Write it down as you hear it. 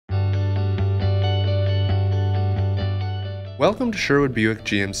Welcome to Sherwood Buick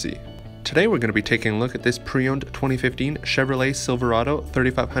GMC. Today we're going to be taking a look at this pre-owned 2015 Chevrolet Silverado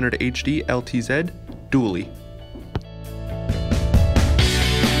 3500 HD LTZ dually.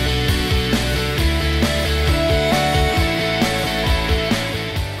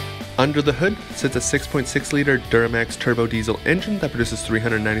 Under the hood sits a 6.6-liter Duramax turbo diesel engine that produces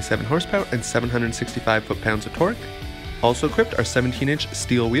 397 horsepower and 765 foot-pounds of torque. Also equipped are 17-inch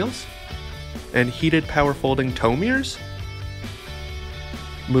steel wheels and heated power folding tow mirrors.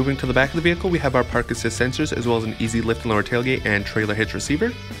 Moving to the back of the vehicle, we have our park assist sensors as well as an easy lift and lower tailgate and trailer hitch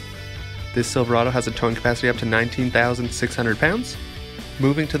receiver. This Silverado has a towing capacity up to 19,600 pounds.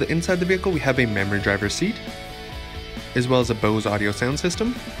 Moving to the inside of the vehicle, we have a memory driver's seat, as well as a Bose audio sound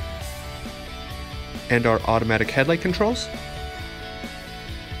system, and our automatic headlight controls.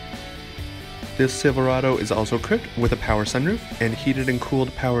 This Silverado is also equipped with a power sunroof and heated and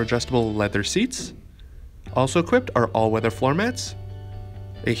cooled power adjustable leather seats. Also equipped are all-weather floor mats,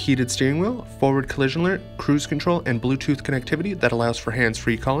 a heated steering wheel, forward collision alert, cruise control, and Bluetooth connectivity that allows for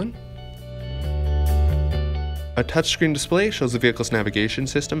hands-free calling. A touchscreen display shows the vehicle's navigation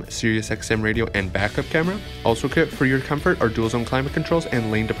system, SiriusXM radio, and backup camera. Also equipped for your comfort are dual-zone climate controls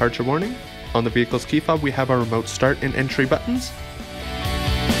and lane departure warning. On the vehicle's key fob, we have our remote start and entry buttons.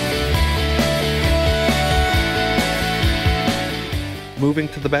 Moving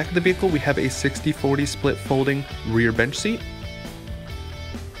to the back of the vehicle, we have a 60-40 split folding rear bench seat.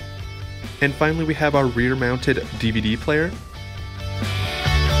 And finally, we have our rear-mounted DVD player